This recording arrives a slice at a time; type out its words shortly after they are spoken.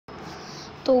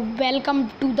तो welcome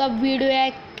to the video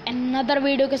another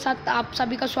video के साथ आप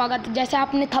सभी का स्वागत है। जैसे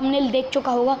आपने थंबनेल देख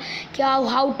चुका होगा कि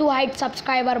हाउ टू हाइड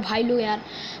सब्सक्राइबर। भाई लोग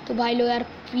यार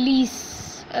प्लीज़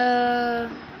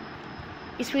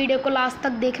इस वीडियो को लास्ट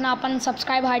तक देखना। अपन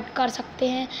सब्सक्राइब हाइड कर सकते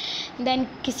हैं, देन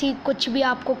कुछ भी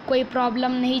आपको कोई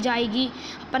प्रॉब्लम नहीं जाएगी।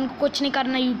 अपन को कुछ नहीं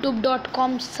करना,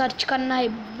 youtube.com सर्च करना है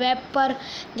वेब पर।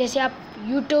 जैसे आप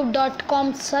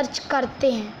youtube.com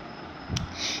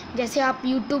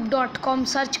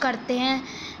सर्च करते हैं,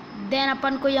 देन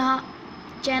अपन को यहाँ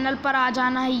चैनल पर आ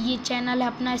जाना है। ये चैनल है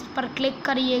अपना, इस पर क्लिक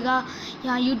करिएगा।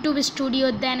 यहाँ यूट्यूब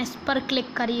स्टूडियो, देन इस पर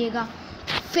क्लिक करिएगा।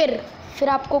 फिर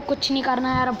आपको कुछ नहीं करना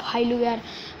है यार भाई लोग यार,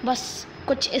 बस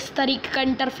कुछ इस तरीके का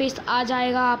इंटरफेस आ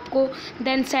जाएगा आपको।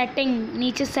 देन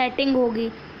नीचे सेटिंग होगी,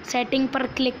 सेटिंग पर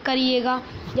क्लिक करिएगा।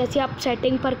 जैसे आप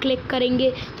सेटिंग पर क्लिक करेंगे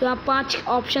तो यहाँ 5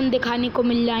 ऑप्शन दिखाने को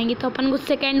मिल जाएंगे। तो अपन को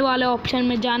सेकंड वाले ऑप्शन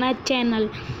में जाना है, चैनल।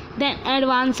 देन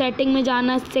एडवांस सेटिंग में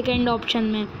जाना है, सेकंड ऑप्शन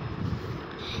में।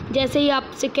 जैसे ही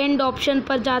आप सेकंड ऑप्शन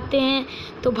पर जाते हैं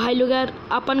तो भाई लोग यार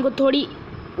अपन को थोड़ी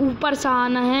ऊपर से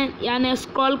आना है, यानी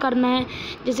स्क्रॉल करना है।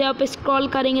 जैसे आप स्क्रॉल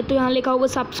करेंगे तो यहाँ लिखा होगा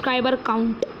सब्सक्राइबर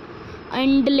काउंट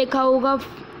एंड लिखा होगा,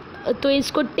 तो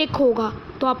इसको टिक होगा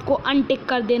तो आपको अनटिक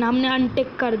कर देना। हमने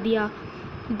अनटिक कर दिया।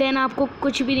 देन आपको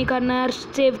कुछ भी नहीं करना है यार,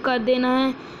 सेव कर देना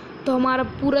है। तो हमारा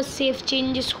पूरा सेव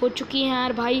चेंजेस हो चुकी हैं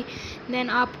यार भाई। देन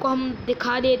आपको हम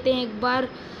दिखा देते हैं एक बार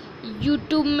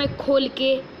यूट्यूब में खोल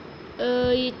के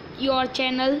योर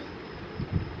चैनल।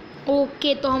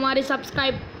 ओके, तो हमारे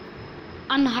सब्सक्राइब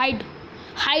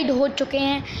हाइड हो चुके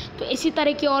हैं। तो इसी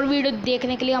तरह की और वीडियो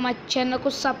देखने के लिए हमारे चैनल को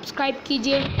सब्सक्राइब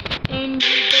कीजिए।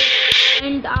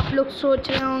 एंड आप लोग सोच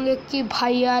रहे होंगे कि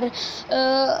भाई यार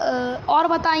और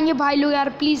बताएंगे भाई लोग यार,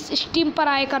 प्लीज़ स्ट्रीम पर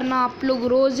आए करना आप लोग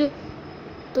रोज़।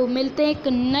 तो मिलते हैं एक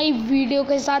नई वीडियो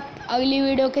के साथ, अगली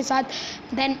वीडियो के साथ।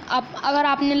 देन अगर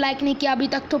आपने लाइक नहीं किया अभी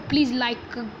तक तो प्लीज़ लाइक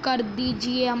कर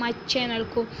दीजिए हमारे चैनल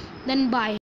को। Then bye.